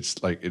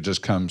 it's like it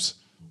just comes.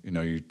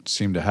 You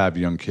seem to have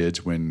young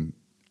kids when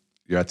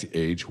you're at the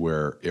age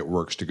where it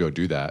works to go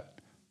do that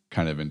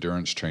kind of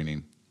endurance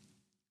training.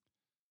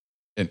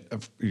 And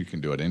you can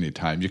do it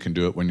anytime. You can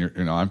do it when you're,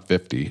 I'm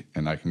 50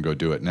 and I can go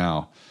do it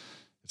now.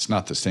 It's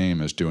not the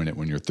same as doing it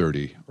when you're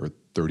 30 or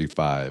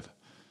 35.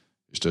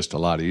 It's just a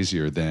lot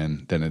easier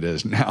than it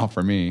is now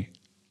for me.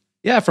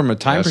 Yeah, from a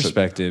time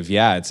perspective,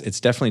 it's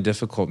definitely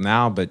difficult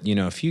now. But,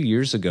 a few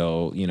years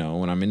ago,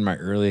 when I'm in my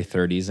early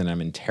 30s and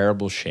I'm in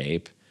terrible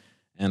shape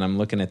and I'm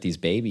looking at these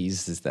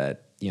babies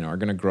that, are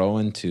going to grow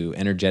into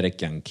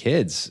energetic young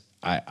kids,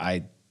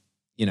 I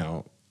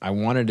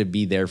wanted to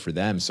be there for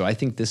them. So I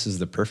think this is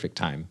the perfect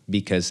time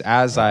because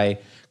as I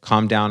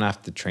calm down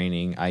after the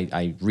training,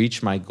 I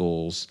reach my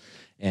goals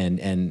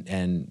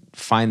and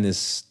find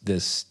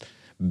this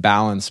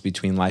balance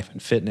between life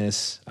and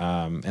fitness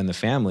and the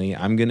family.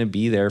 I'm going to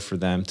be there for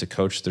them to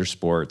coach their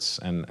sports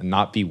and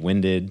not be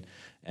winded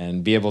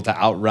and be able to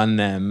outrun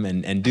them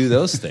and do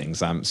those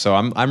things.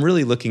 I'm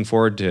really looking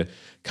forward to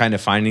kind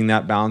of finding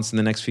that balance in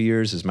the next few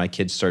years as my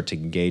kids start to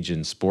engage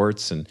in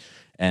sports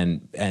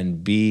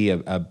and be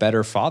a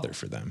better father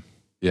for them.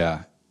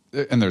 Yeah.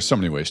 And there's so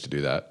many ways to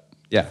do that.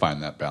 Yeah. To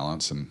find that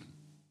balance, and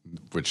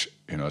which,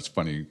 it's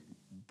funny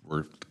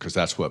because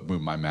that's what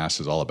Move My Mass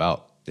is all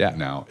about. Yeah.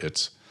 Now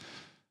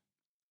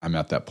I'm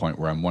at that point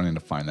where I'm wanting to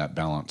find that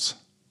balance.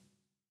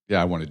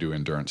 Yeah, I want to do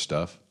endurance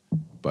stuff,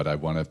 but I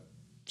want to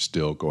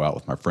still go out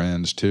with my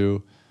friends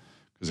too.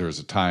 Because there was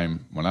a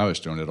time when I was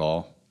doing it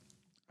all,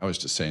 I was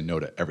just saying no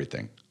to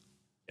everything.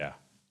 Yeah.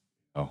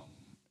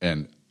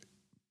 And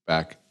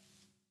back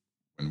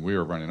when we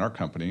were running our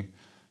company,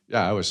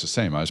 I was the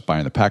same. I was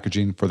buying the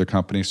packaging for the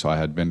company, so I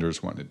had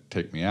vendors wanting to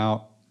take me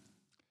out.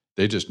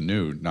 They just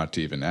knew not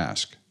to even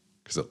ask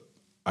because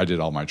I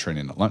did all my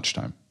training at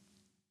lunchtime.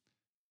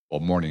 Well,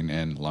 morning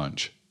and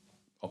lunch,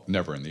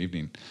 never in the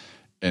evening.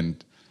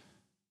 And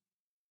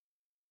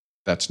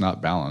that's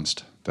not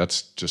balanced.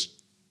 That's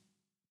just,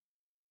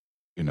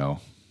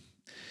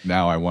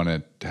 now I want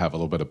to have a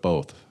little bit of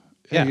both.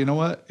 Yeah. Hey, you know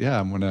what? Yeah,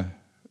 I'm going to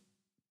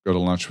go to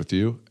lunch with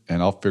you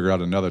and I'll figure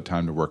out another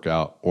time to work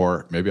out.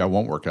 Or maybe I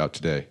won't work out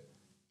today.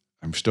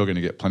 I'm still going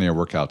to get plenty of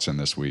workouts in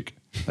this week.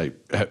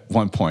 At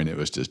one point, it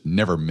was just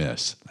never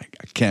miss. I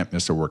can't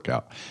miss a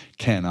workout.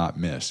 Cannot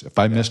miss. If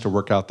I missed a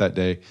workout that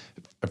day,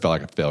 I felt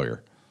like a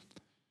failure.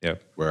 Yeah.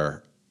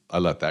 Where I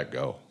let that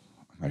go.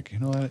 I'm like, you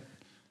know what?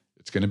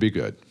 it's going to be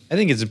good. I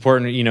think it's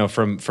important,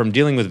 from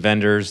dealing with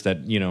vendors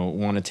that,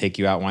 want to take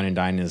you out wine and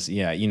dine is,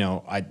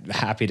 I'm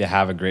happy to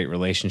have a great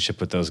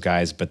relationship with those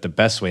guys, but the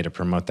best way to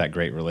promote that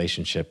great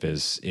relationship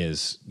is,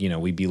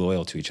 we be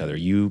loyal to each other.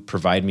 You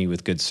provide me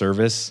with good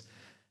service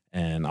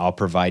and I'll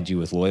provide you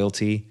with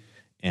loyalty.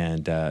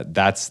 And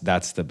that's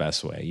the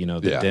best way,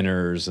 the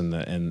dinners and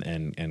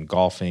and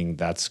golfing,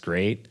 that's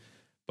great.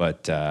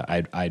 But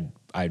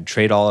I'd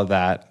trade all of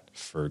that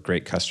for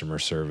great customer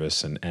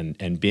service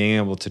and being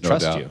able to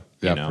trust you.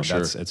 Yeah, for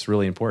sure. It's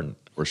really important.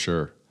 For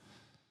sure.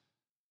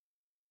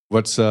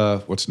 What's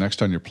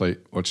next on your plate?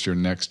 What's your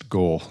next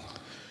goal?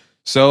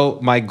 So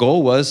my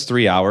goal was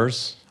 3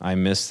 hours. I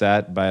missed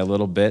that by a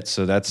little bit,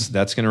 so that's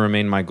going to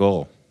remain my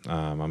goal.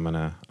 I'm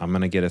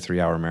gonna get a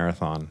 3-hour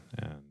marathon.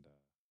 And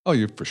oh,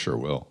 you for sure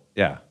will.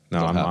 Yeah.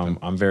 No,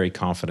 I'm very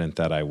confident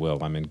that I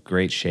will. I'm in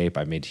great shape.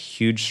 I've made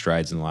huge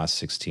strides in the last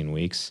 16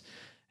 weeks,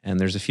 and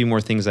there's a few more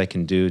things I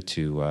can do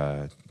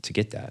to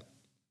get that.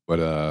 But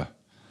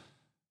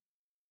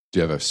do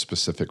you have a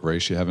specific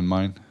race you have in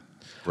mind?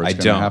 Where it's I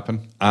don't.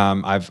 Happen?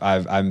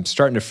 I'm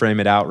starting to frame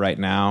it out right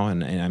now,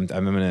 and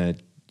I'm going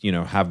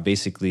to have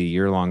basically a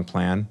year-long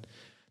plan.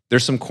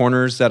 There's some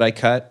corners that I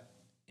cut,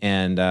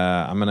 and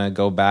I'm going to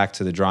go back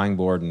to the drawing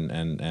board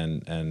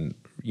and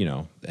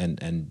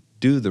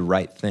do the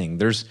right thing.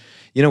 There's,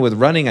 with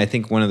running, I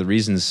think one of the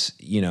reasons,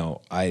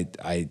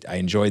 I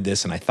enjoyed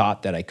this and I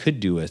thought that I could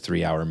do a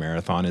 3-hour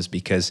marathon is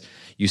because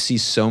you see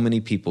so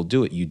many people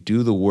do it. You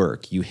do the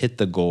work, you hit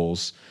the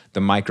goals, the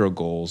micro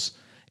goals,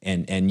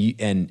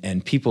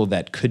 and people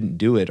that couldn't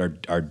do it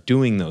are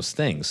doing those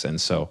things.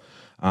 And so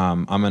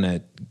I'm going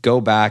to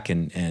go back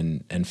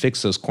and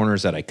fix those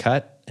corners that I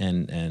cut,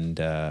 and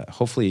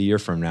hopefully a year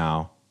from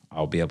now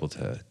I'll be able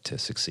to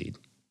succeed.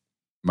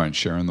 Mind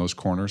sharing those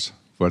corners?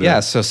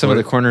 So some of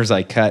the corners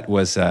I cut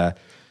was,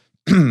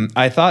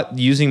 I thought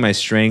using my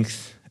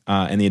strength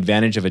and the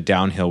advantage of a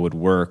downhill would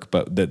work,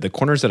 but the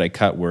corners that I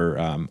cut were,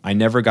 I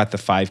never got the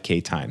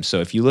 5K time.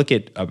 So if you look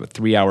at a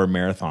 3-hour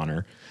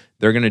marathoner,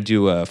 they're going to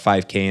do a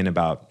 5K in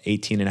about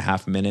 18 and a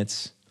half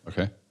minutes.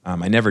 Okay.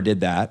 I never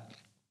did that.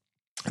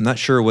 I'm not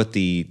sure what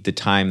the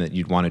time that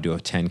you'd want to do a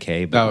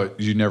 10K. But now,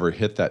 you never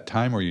hit that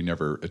time, or you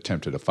never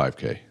attempted a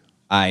 5K?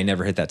 I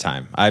never hit that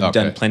time. I've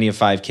done plenty of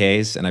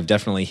 5Ks, and I've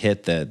definitely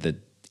hit the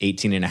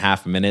 18 and a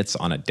half minutes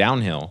on a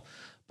downhill,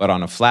 but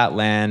on a flat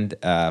land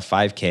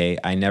 5K,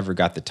 I never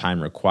got the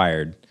time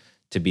required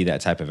to be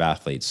that type of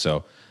athlete.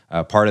 So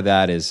part of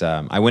that is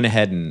I went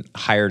ahead and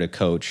hired a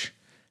coach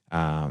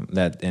and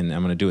I'm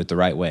going to do it the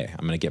right way.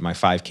 I'm going to get my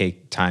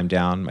 5K time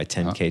down, my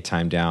 10K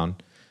time down,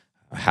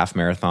 a half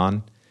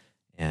marathon,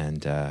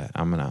 and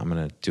I'm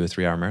gonna do a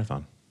 3-hour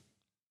marathon.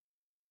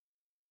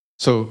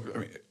 So,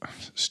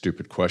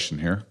 stupid question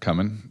here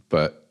coming,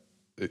 but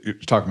you're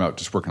talking about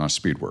just working on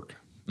speed work.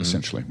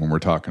 Essentially, when we're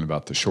talking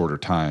about the shorter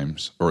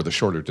times or the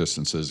shorter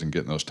distances and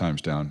getting those times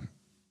down.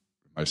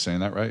 Am I saying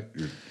that right?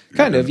 You're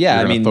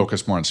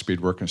focus more on speed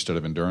work instead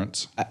of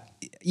endurance. I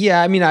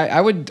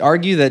would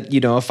argue that, a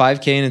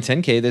 5K and a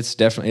 10K, that's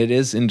definitely, it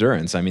is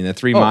endurance. I mean, the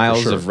 3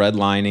 miles of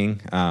redlining.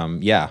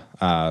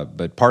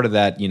 But part of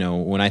that,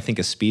 when I think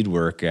of speed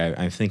work,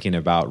 I'm thinking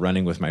about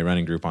running with my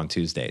running group on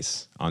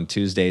Tuesdays. On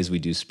Tuesdays, we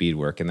do speed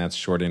work, and that's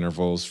short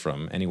intervals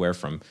from anywhere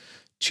from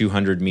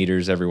 200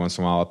 meters every once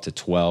in a while up to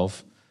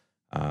 12.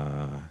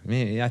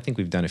 I think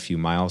we've done a few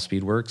mile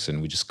speed works,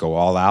 and we just go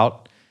all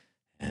out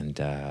and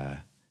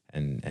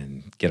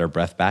get our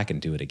breath back and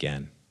do it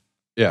again.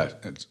 Yeah.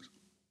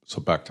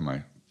 So back to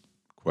my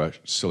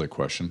silly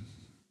question,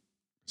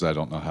 because I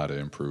don't know how to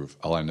improve.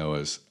 All I know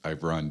is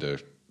I've run to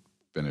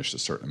finish a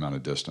certain amount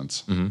of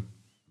distance. Mm-hmm. I'm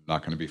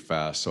not going to be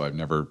fast, so I've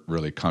never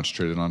really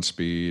concentrated on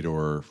speed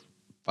or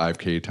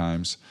 5K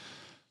times.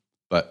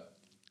 But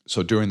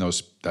so doing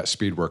that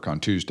speed work on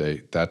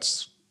Tuesday,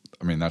 that's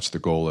the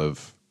goal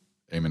of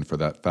aiming for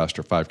that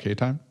faster 5K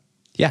time?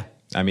 Yeah.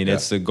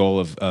 It's the goal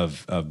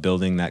of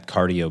building that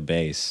cardio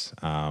base.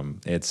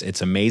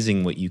 It's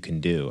amazing what you can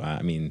do.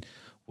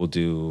 We'll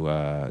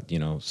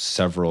do,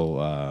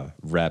 several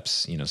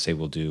reps, say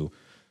we'll do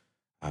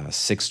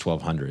 6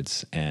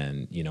 1200s.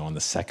 And, on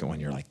the second one,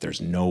 you're like, there's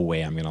no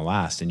way I'm going to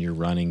last. And you're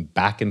running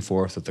back and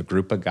forth with a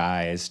group of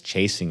guys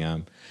chasing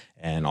them.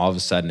 And all of a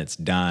sudden it's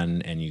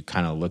done. And you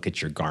kind of look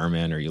at your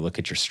Garmin or you look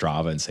at your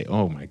Strava and say,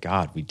 oh my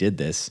God, we did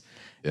this.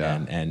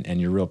 Yeah. And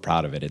you're real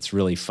proud of it. It's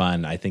really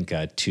fun. I think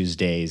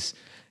Tuesdays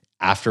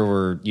after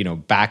we're,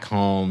 back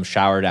home,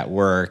 showered at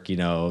work,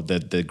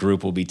 the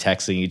group will be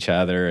texting each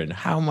other and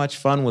how much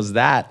fun was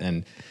that?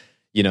 And,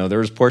 there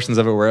was portions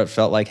of it where it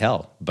felt like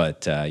hell,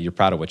 but you're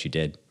proud of what you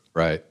did.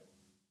 Right.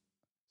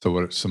 So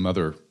what are some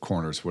other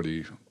corners? What are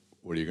you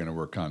going to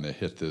work on to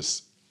hit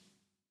this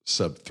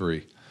sub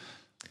 3?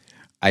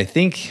 I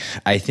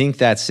think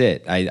that's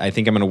it. I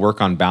think I'm going to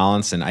work on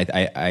balance, and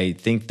I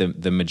think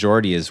the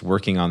majority is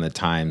working on the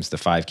times, the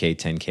 5K,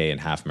 10K, and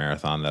half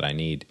marathon that I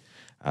need.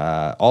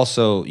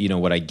 Also,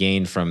 what I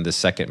gained from the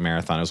second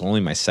marathon, it was only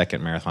my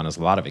second marathon, is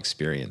a lot of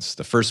experience.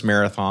 The first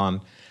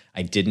marathon,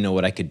 I didn't know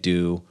what I could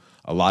do.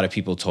 A lot of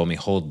people told me,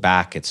 hold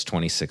back, it's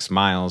 26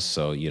 miles.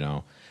 So,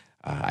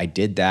 I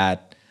did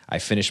that. I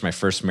finished my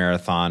first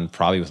marathon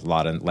probably with a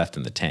lot left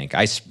in the tank.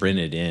 I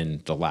sprinted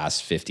in the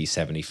last 50,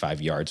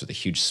 75 yards with a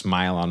huge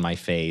smile on my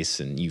face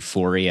and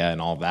euphoria and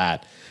all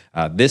that.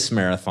 This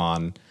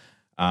marathon,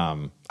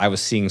 I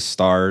was seeing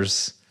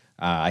stars.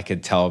 I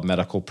could tell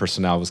medical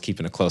personnel was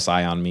keeping a close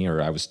eye on me,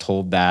 or I was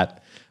told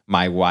that.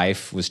 My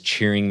wife was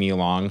cheering me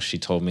along. She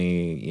told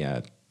me,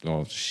 yeah,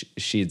 well,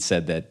 she had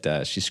said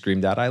that she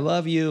screamed out, "I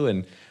love you,"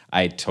 and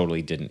I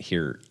totally didn't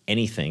hear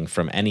anything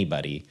from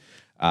anybody.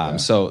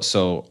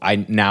 So I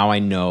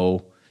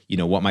know,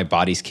 what my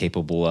body's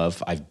capable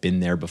of. I've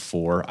been there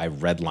before. I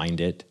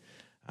redlined it.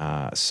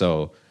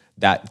 So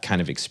that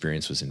kind of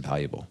experience was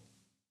invaluable.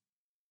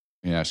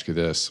 Let me ask you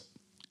this.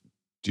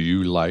 Do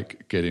you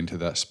like getting to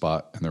that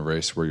spot in the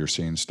race where you're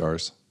seeing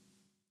stars?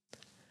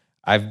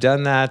 I've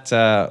done that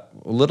a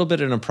little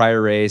bit in a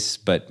prior race,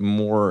 but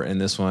more in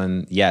this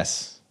one.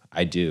 Yes,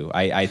 I do.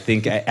 I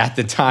think at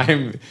the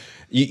time,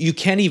 you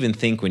can't even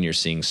think when you're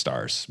seeing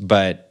stars.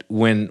 But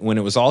when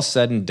it was all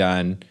said and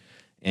done,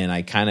 and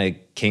I kind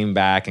of came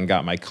back and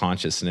got my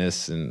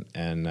consciousness, and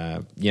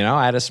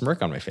I had a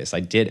smirk on my face. I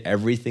did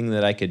everything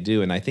that I could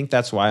do, and I think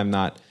that's why I'm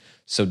not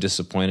so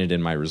disappointed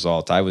in my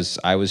result. I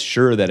was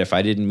sure that if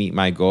I didn't meet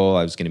my goal,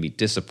 I was going to be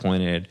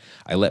disappointed.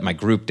 I let my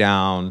group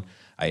down.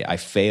 I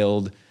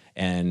failed.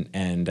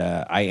 And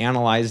I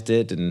analyzed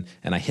it, and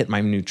I hit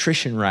my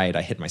nutrition right.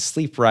 I hit my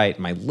sleep right.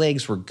 My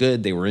legs were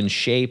good. They were in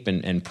shape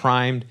and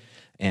primed.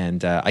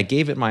 And I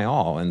gave it my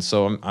all. And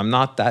so I'm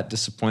not that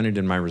disappointed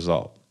in my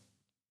result.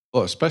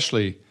 Well,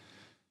 especially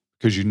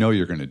because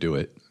you're going to do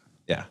it.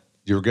 Yeah.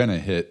 You're going to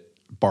hit,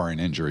 barring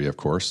injury, of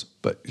course,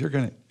 but you're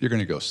going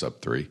to go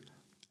sub-3.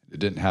 It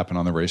didn't happen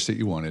on the race that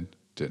you wanted.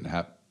 Didn't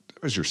happen.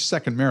 It was your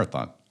second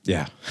marathon.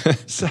 Yeah.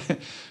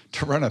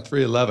 To run a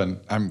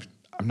 3:11, I'm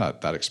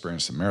not that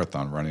experienced in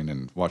marathon running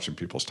and watching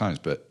people's times,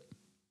 but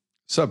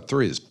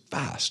sub-3 is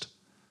fast.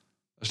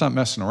 It's not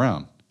messing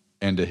around.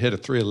 And to hit a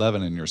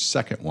 3:11 in your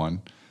second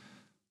one,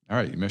 all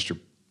right, you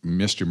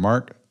missed your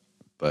mark,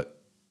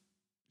 but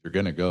you're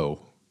going to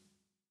go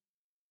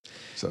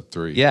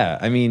sub-3. Yeah,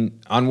 I mean,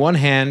 on one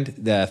hand,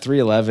 the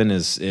 3:11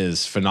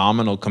 is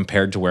phenomenal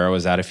compared to where I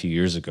was at a few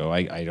years ago.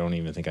 I don't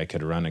even think I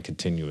could run a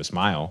continuous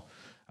mile.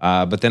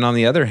 But then on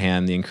the other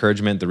hand, the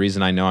encouragement, the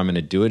reason I know I'm going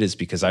to do it is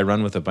because I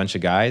run with a bunch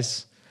of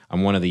guys.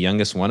 I'm one of the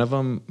youngest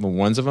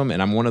ones of them,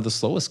 and I'm one of the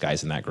slowest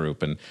guys in that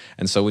group.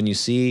 And so when you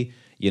see,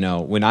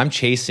 when I'm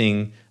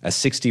chasing a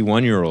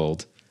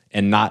 61-year-old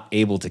and not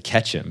able to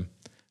catch him,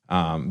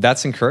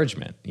 that's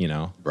encouragement,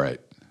 Right.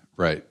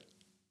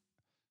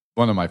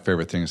 One of my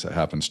favorite things that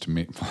happens to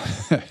me,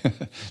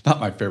 not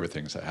my favorite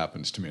things that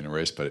happens to me in a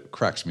race, but it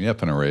cracks me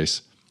up in a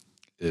race,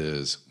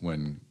 is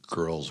when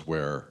girls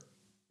wear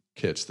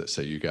kits that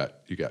say you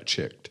got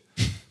chicked.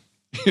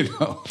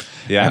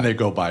 Yeah. And they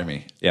go by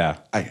me. Yeah.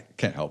 I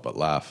can't help but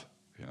laugh,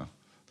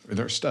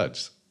 They're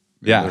studs.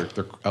 Yeah.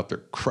 They're out there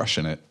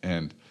crushing it,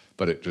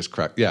 but it just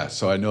cracked. Yeah,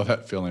 so I know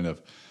that feeling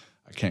of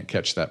I can't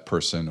catch that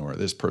person, or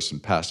this person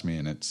passed me,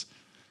 and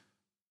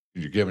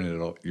you're giving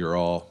it your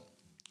all.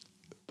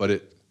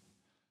 But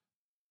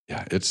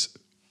it's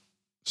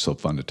so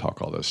fun to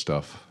talk all this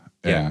stuff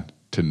and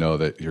to know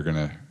that you're going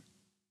to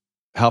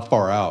 – how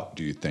far out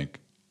do you think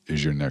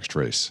is your next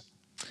race?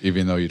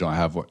 Even though you don't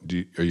have what, are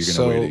you going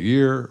to wait a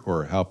year,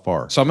 or how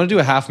far? So I'm going to do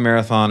a half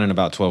marathon in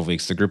about 12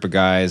 weeks. The group of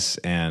guys,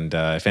 and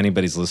if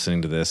anybody's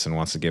listening to this and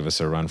wants to give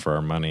us a run for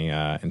our money,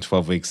 in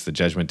 12 weeks, the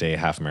Judgment Day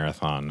half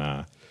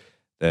marathon.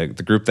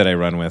 The group that I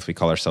run with, we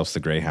call ourselves the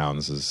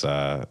Greyhounds. Is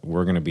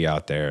we're going to be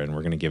out there and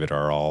we're going to give it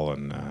our all.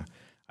 And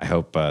I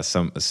hope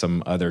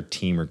some other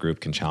team or group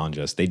can challenge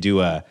us. They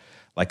do a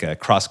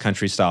cross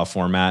country style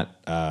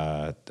format,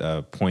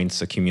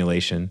 points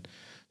accumulation.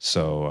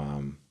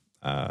 So.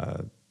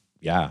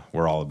 Yeah,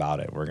 we're all about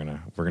it. We're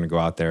gonna go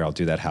out there. I'll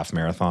do that half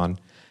marathon,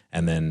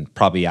 and then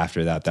probably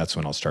after that, that's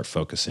when I'll start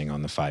focusing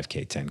on the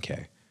 5K,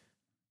 10K.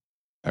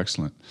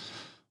 Excellent.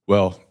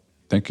 Well,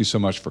 thank you so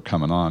much for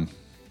coming on.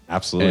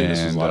 Absolutely,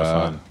 this was a lot of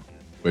fun.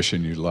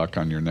 Wishing you luck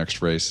on your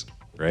next race.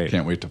 Great.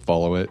 Can't wait to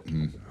follow it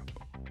and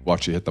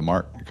watch you hit the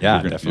mark.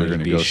 Yeah, definitely. You're going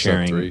to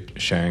be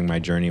sharing my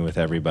journey with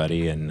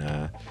everybody, and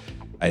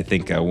I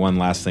think one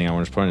last thing I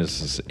want to point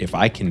is if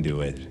I can do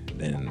it,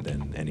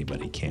 then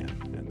anybody can.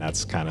 And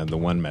that's kind of the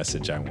one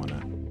message I want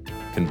to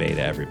convey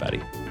to everybody.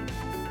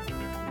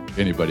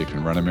 Anybody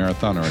can run a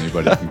marathon, or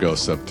anybody can go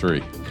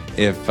sub-3.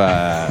 If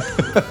I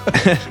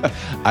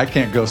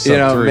can't go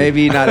sub-3.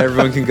 Maybe not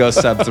everyone can go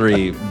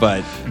sub-3,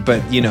 but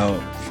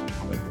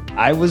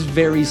I was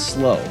very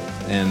slow,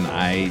 and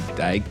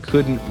I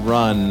couldn't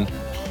run.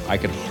 I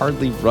could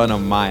hardly run a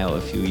mile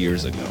a few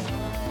years ago,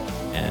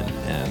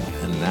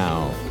 and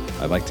now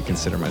I like to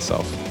consider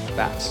myself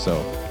fast.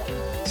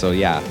 So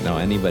yeah, no,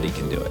 anybody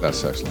can do it.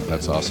 That's excellent.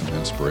 That's awesome.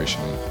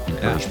 Inspiration and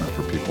encouragement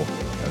for people.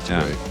 That's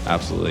great.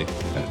 Absolutely.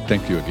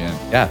 Thank you again.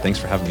 Yeah, thanks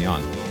for having me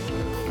on.